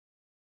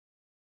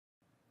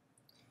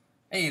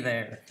Hey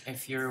there!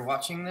 If you're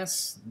watching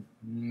this,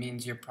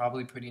 means you're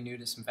probably pretty new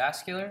to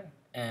SimVascular,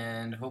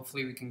 and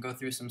hopefully we can go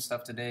through some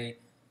stuff today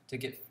to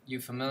get you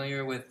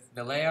familiar with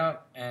the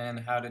layout and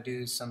how to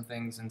do some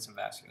things in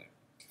SimVascular.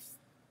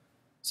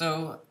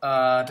 So,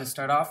 to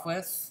start off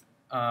with,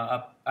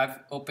 I've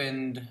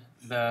opened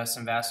the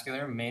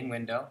SimVascular main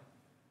window,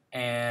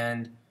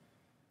 and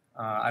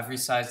I've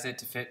resized it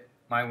to fit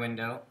my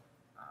window.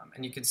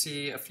 And you can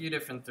see a few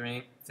different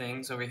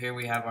things. Over here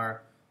we have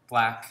our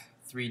black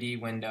 3D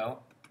window.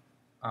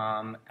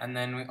 And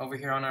then over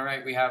here on our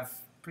right we have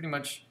pretty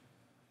much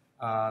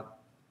the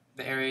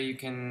area you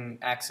can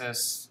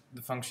access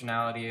the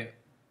functionality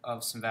of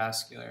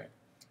SimVascular.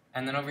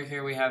 And then over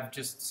here we have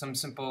just some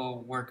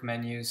simple work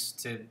menus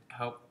to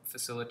help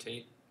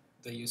facilitate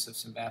the use of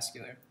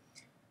SimVascular.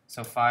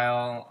 So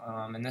file,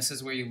 and this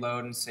is where you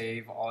load and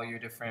save all your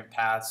different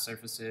paths,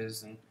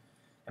 surfaces, and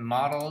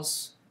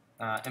models.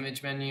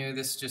 Image menu,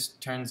 this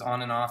just turns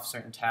on and off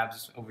certain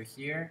tabs over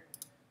here.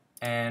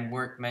 And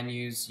work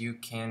menus, you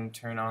can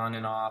turn on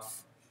and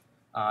off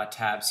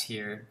tabs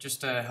here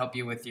just to help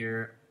you with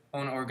your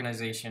own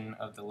organization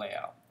of the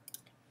layout.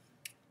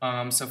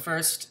 So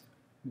first,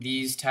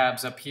 these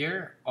tabs up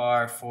here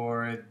are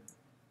for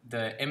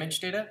the image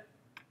data.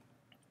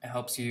 It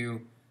helps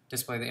you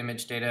display the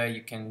image data.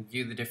 You can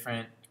view the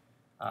different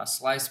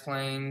slice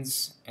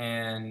planes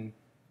and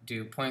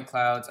do point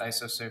clouds,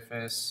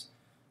 isosurface,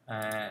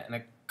 and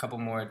a couple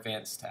more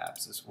advanced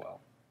tabs as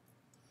well.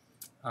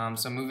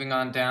 So moving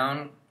on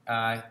down,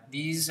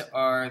 these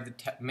are the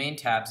main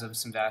tabs of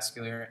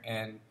SimVascular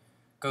and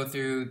go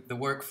through the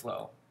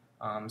workflow.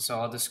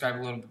 So I'll describe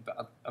a little bit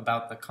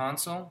about the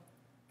console,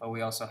 but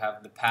we also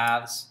have the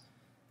paths,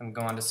 and we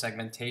go on to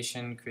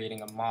segmentation,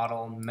 creating a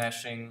model,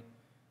 meshing,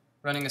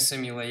 running a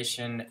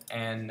simulation,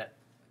 and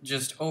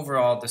just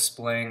overall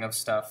displaying of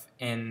stuff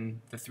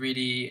in the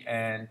 3D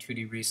and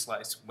 2D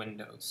reslice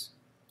windows.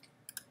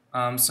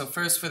 So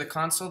first for the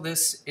console,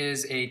 this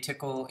is a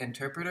Tickle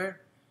interpreter,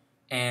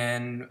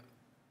 and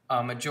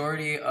a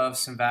majority of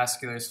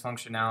SimVascular's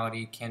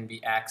functionality can be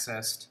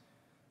accessed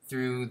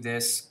through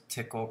this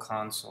Tickle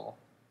console.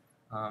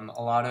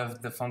 A lot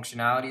of the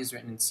functionality is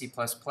written in C++,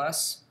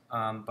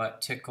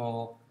 but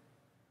Tickle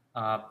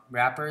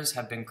wrappers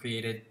have been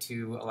created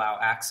to allow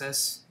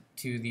access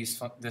to this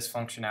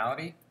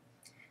functionality.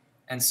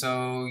 And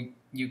so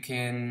you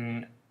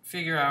can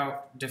figure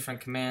out different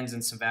commands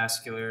in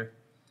SimVascular.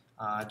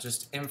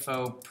 Just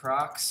info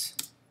procs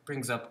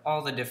brings up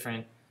all the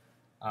different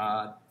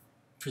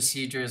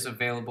procedures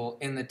available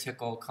in the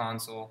Tickle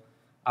console.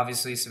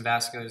 Obviously,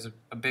 SimVascular is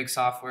a big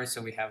software,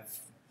 so we have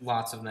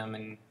lots of them,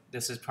 and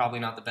this is probably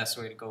not the best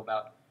way to go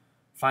about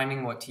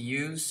finding what to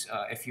use.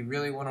 If you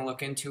really want to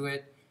look into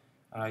it,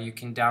 you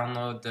can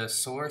download the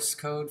source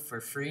code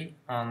for free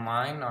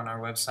online on our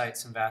website,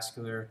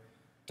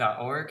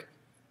 simvascular.org,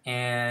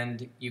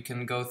 and you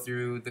can go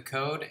through the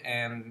code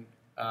and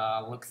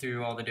look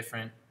through all the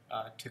different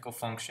Tickle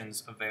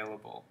functions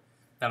available.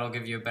 That'll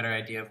give you a better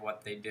idea of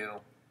what they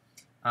do.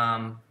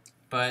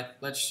 But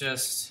let's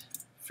just,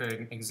 for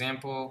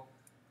example,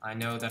 I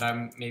know that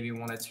I maybe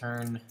want to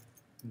turn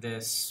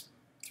this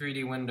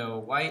 3D window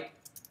white,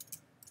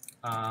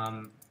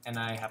 and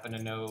I happen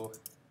to know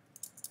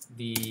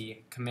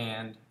the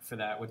command for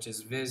that, which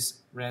is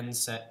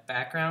viz-ren-set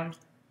background,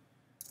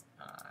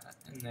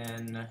 and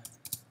then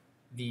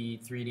the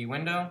 3D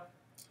window,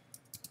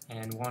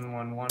 and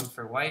 111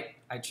 for white.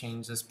 I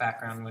change this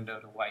background window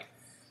to white.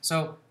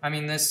 So, I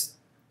mean, this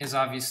is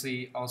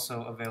obviously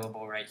also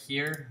available right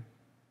here,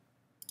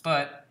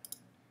 but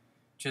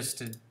just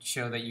to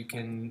show that you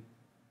can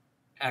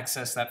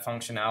access that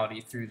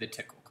functionality through the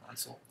Tickle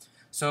console.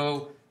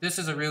 So this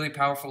is a really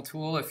powerful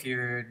tool if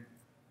you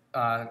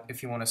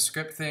want to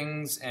script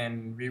things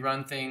and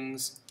rerun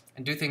things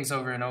and do things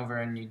over and over,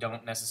 and you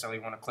don't necessarily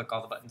want to click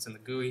all the buttons in the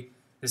GUI.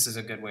 This is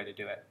a good way to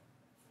do it.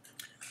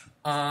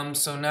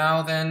 So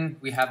now then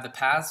we have the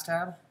Paths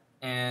tab,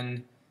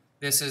 and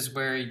this is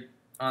where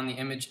on the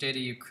image data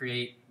you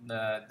create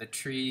the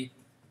tree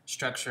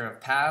structure of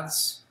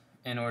paths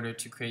in order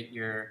to create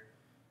your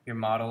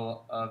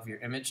model of your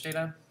image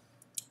data.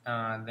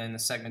 Then the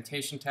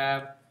segmentation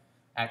tab,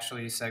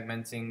 actually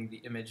segmenting the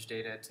image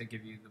data to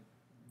give you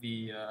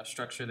the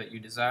structure that you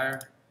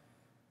desire.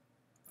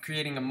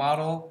 Creating a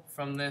model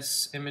from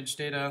this image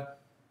data,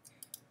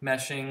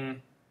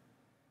 meshing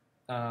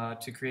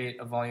to create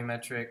a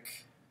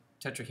volumetric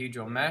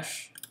tetrahedral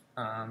mesh.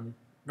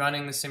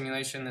 Running the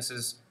simulation, this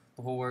is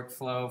the whole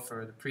workflow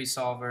for the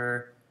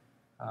pre-solver,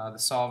 the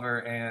solver,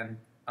 and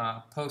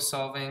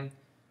post-solving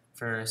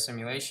for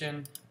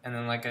simulation. And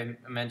then, like I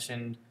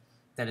mentioned,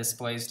 the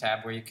displays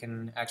tab where you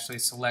can actually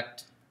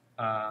select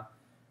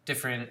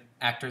different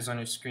actors on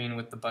your screen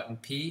with the button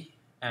P,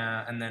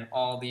 and then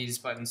all these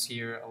buttons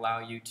here allow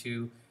you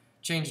to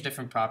change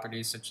different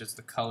properties such as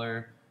the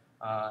color,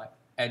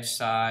 edge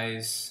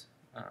size,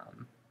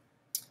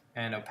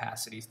 and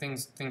opacity,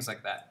 things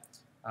like that.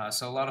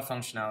 So a lot of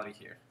functionality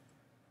here.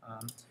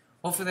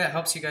 Hopefully that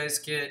helps you guys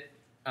get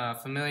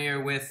familiar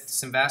with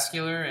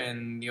SimVascular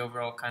and the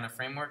overall kind of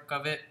framework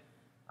of it.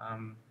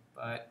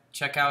 But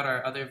check out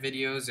our other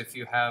videos if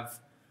you have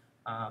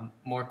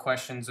more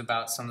questions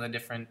about some of the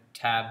different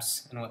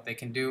tabs and what they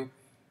can do.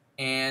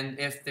 And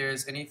if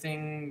there's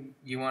anything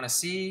you want to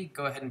see,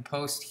 go ahead and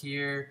post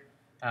here.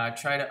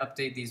 Try to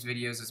update these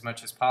videos as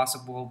much as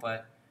possible,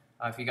 but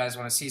if you guys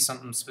want to see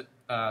something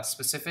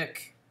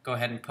specific, go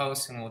ahead and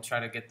post and we'll try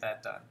to get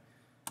that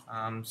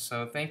done.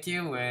 So thank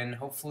you, and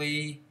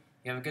hopefully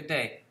you have a good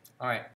day. All right.